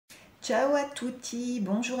Ciao à tutti,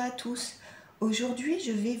 bonjour à tous. Aujourd'hui,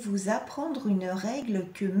 je vais vous apprendre une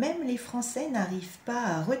règle que même les Français n'arrivent pas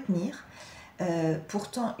à retenir.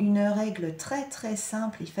 Pourtant, une règle très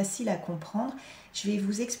simple et facile à comprendre. Je vais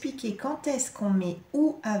vous expliquer quand est-ce qu'on met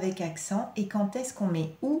ou avec accent et quand est-ce qu'on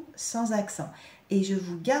met ou sans accent. Et je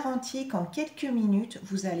vous garantis qu'en quelques minutes,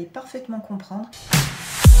 vous allez parfaitement comprendre.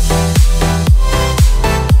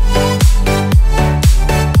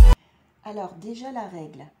 Alors déjà la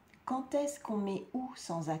règle, quand est-ce qu'on met ou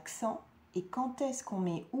sans accent et quand est-ce qu'on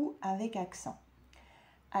met ou avec accent?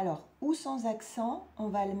 Alors, ou sans accent, on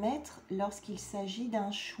va le mettre lorsqu'il s'agit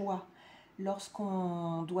d'un choix,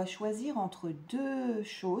 lorsqu'on doit choisir entre deux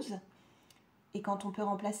choses et quand on peut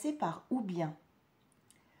remplacer par ou bien.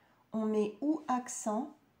 On met ou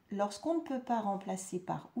accent lorsqu'on ne peut pas remplacer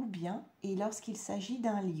par ou bien et lorsqu'il s'agit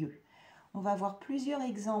d'un lieu. On va voir plusieurs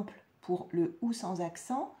exemples pour le ou sans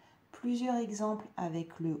accent, plusieurs exemples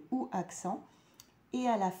avec le ou accent. Et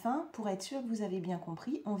à la fin, pour être sûr que vous avez bien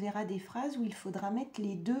compris, on verra des phrases où il faudra mettre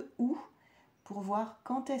les deux ou pour voir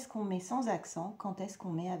quand est-ce qu'on met sans accent, quand est-ce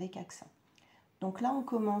qu'on met avec accent. Donc là, on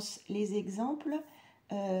commence les exemples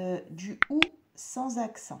du ou sans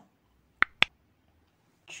accent.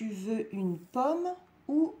 Tu veux une pomme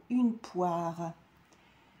ou une poire?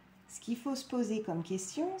 Ce qu'il faut se poser comme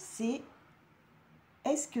question, c'est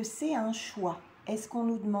est-ce que c'est un choix? Est-ce qu'on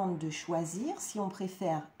nous demande de choisir si on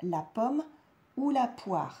préfère la pomme ou la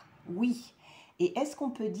poire? Oui. Et est-ce qu'on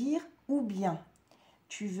peut dire ou bien?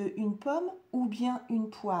 Tu veux une pomme ou bien une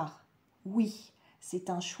poire? Oui. C'est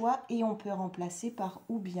un choix et on peut remplacer par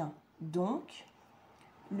ou bien. Donc,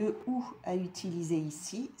 le ou à utiliser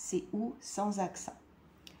ici, c'est ou sans accent.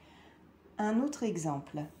 Un autre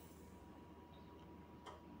exemple.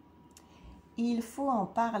 Il faut en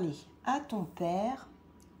parler à ton père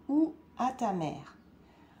ou à ta mère.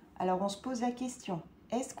 Alors, on se pose la question.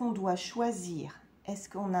 Est-ce qu'on doit choisir? Est-ce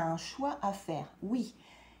qu'on a un choix à faire? Oui,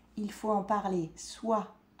 il faut en parler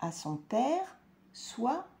soit à son père,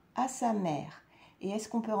 soit à sa mère. Et est-ce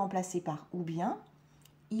qu'on peut remplacer par ou bien?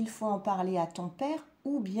 Il faut en parler à ton père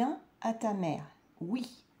ou bien à ta mère.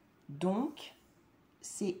 Oui, donc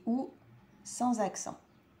c'est ou sans accent.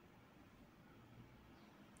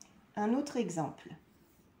 Un autre exemple.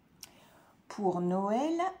 Pour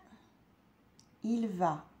Noël, il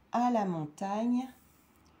va à la montagne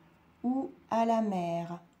ou à la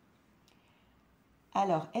mer.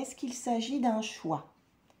 Alors, est-ce qu'il s'agit d'un choix?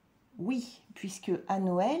 Oui, puisque à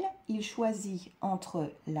Noël, il choisit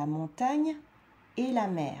entre la montagne et la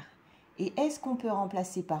mer. Et est-ce qu'on peut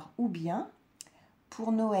remplacer par ou bien?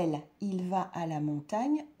 Pour Noël, il va à la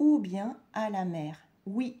montagne ou bien à la mer.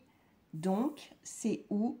 Oui, donc c'est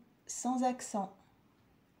ou sans accent.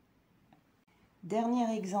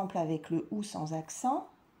 Dernier exemple avec le ou sans accent.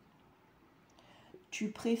 Tu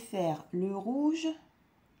préfères le rouge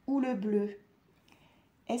ou le bleu?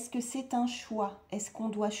 Est-ce que c'est un choix? Est-ce qu'on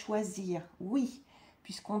doit choisir? Oui,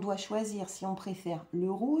 puisqu'on doit choisir si on préfère le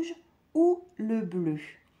rouge ou le bleu.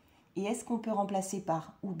 Et est-ce qu'on peut remplacer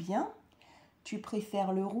par ou bien? Tu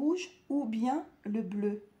préfères le rouge ou bien le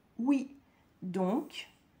bleu? Oui, donc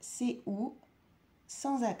c'est ou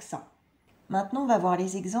sans accent. Maintenant, on va voir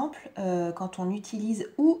les exemples quand on utilise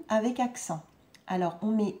ou avec accent. Alors,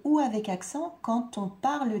 on met ou avec accent quand on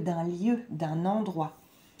parle d'un lieu, d'un endroit.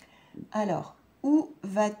 Alors, où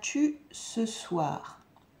vas-tu ce soir?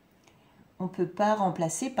 On ne peut pas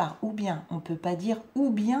remplacer par ou bien. On ne peut pas dire où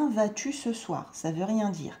bien vas-tu ce soir. Ça ne veut rien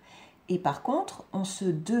dire. Et par contre, on se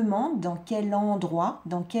demande dans quel endroit,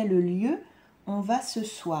 dans quel lieu on va ce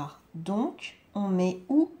soir. Donc, on met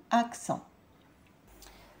ou accent.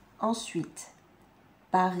 Ensuite,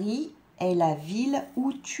 Paris est la ville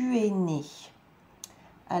où tu es né.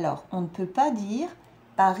 Alors, on ne peut pas dire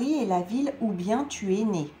Paris est la ville où bien tu es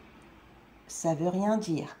né. Ça ne veut rien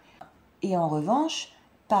dire. Et en revanche,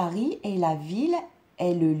 Paris est la ville,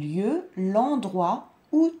 est le lieu, l'endroit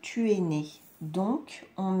où tu es né. Donc,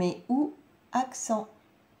 on met ou accent.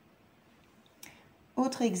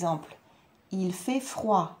 Autre exemple. Il fait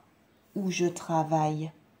froid où je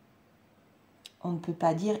travaille. On ne peut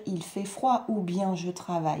pas dire il fait froid ou bien je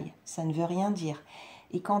travaille. Ça ne veut rien dire.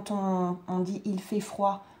 Et quand on dit il fait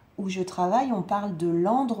froid où je travaille, on parle de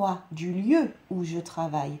l'endroit, du lieu où je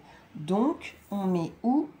travaille. Donc, on met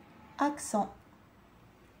ou accent.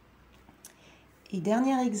 Et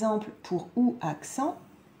dernier exemple pour ou accent.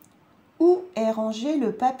 Où est rangé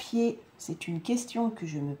le papier? C'est une question que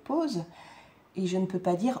je me pose et je ne peux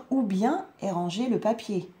pas dire où bien est rangé le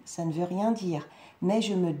papier. Ça ne veut rien dire. Mais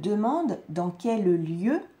je me demande dans quel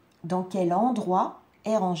lieu, dans quel endroit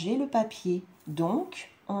est rangé le papier.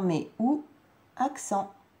 Donc, on met ou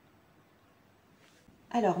accent.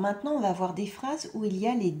 Alors maintenant, on va voir des phrases où il y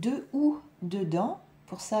a les deux ou dedans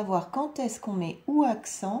pour savoir quand est-ce qu'on met ou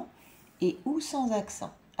accent et ou sans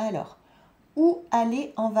accent. Alors, où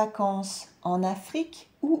aller en vacances? En Afrique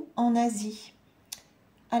ou en Asie?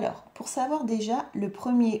 Alors, pour savoir déjà le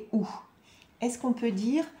premier ou, est-ce qu'on peut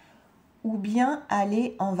dire ou bien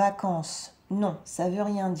aller en vacances? Non, ça veut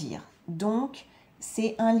rien dire. Donc,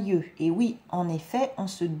 c'est un lieu. Et oui, en effet, on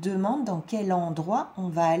se demande dans quel endroit on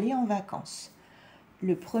va aller en vacances.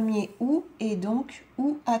 Le premier ou est donc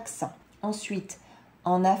ou accent. Ensuite,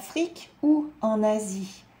 en Afrique ou en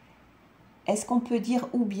Asie? Est-ce qu'on peut dire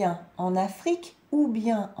ou bien en Afrique ou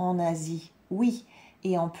bien en Asie? Oui.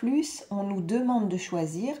 Et en plus, on nous demande de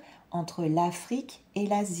choisir entre l'Afrique et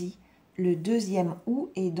l'Asie. Le deuxième ou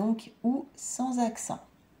est donc ou sans accent.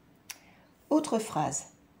 Autre phrase.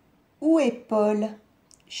 Où est Paul?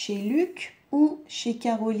 Chez Luc ou chez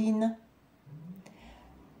Caroline?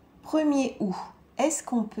 Premier ou. Est-ce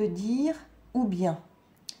qu'on peut dire ou bien?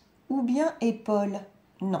 Où bien est Paul?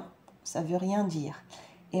 Non, ça veut rien dire.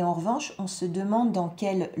 Et en revanche, on se demande dans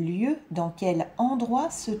quel lieu, dans quel endroit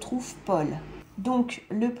se trouve Paul. Donc,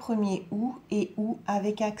 le premier ou est ou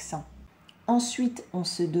avec accent. Ensuite, on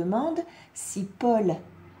se demande si Paul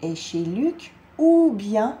est chez Luc ou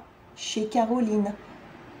bien chez Caroline.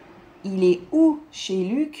 Il est ou chez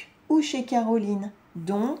Luc ou chez Caroline.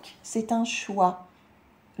 Donc, c'est un choix.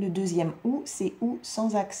 Le deuxième ou, c'est ou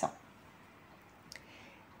sans accent.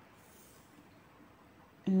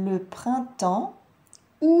 Le printemps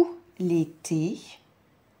ou l'été,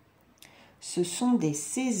 ce sont des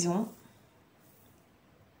saisons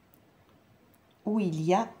où il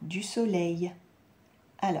y a du soleil.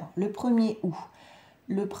 Alors, le premier ou,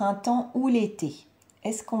 le printemps ou l'été.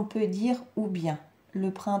 Est-ce qu'on peut dire ou bien?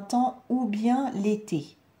 Le printemps ou bien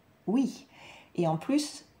l'été? Oui. Et en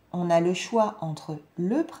plus, on a le choix entre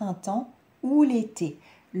le printemps ou l'été.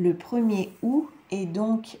 Le premier ou est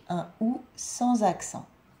donc un ou sans accent.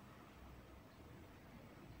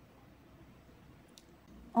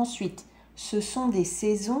 Ensuite, ce sont des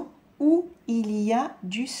saisons où il y a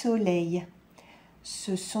du soleil.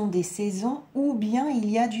 Ce sont des saisons où bien il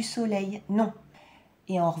y a du soleil. Non.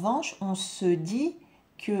 Et en revanche, on se dit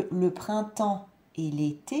que le printemps et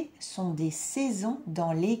l'été sont des saisons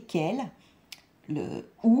dans lesquelles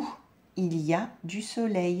où il y a du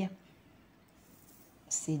soleil.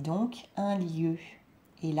 C'est donc un lieu.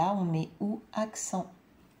 Et là, on met ou accent.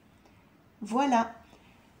 Voilà.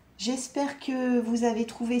 J'espère que vous avez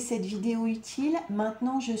trouvé cette vidéo utile.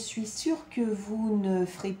 Maintenant, je suis sûre que vous ne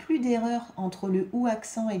ferez plus d'erreurs entre le ou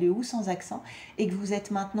accent et le ou sans accent et que vous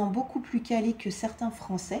êtes maintenant beaucoup plus calé que certains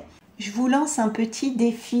Français. Je vous lance un petit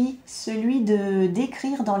défi, celui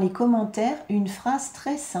d'écrire dans les commentaires une phrase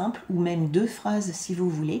très simple, ou même deux phrases si vous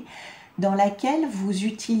voulez, dans laquelle vous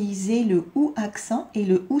utilisez le ou accent et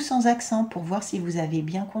le ou sans accent pour voir si vous avez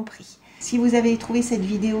bien compris. Si vous avez trouvé cette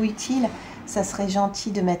vidéo utile, ça serait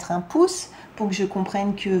gentil de mettre un pouce pour que je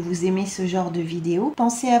comprenne que vous aimez ce genre de vidéo.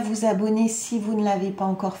 Pensez à vous abonner si vous ne l'avez pas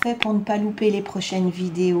encore fait pour ne pas louper les prochaines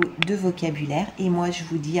vidéos de vocabulaire. Et moi, je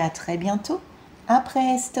vous dis à très bientôt. A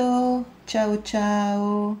presto! Ciao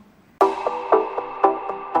ciao!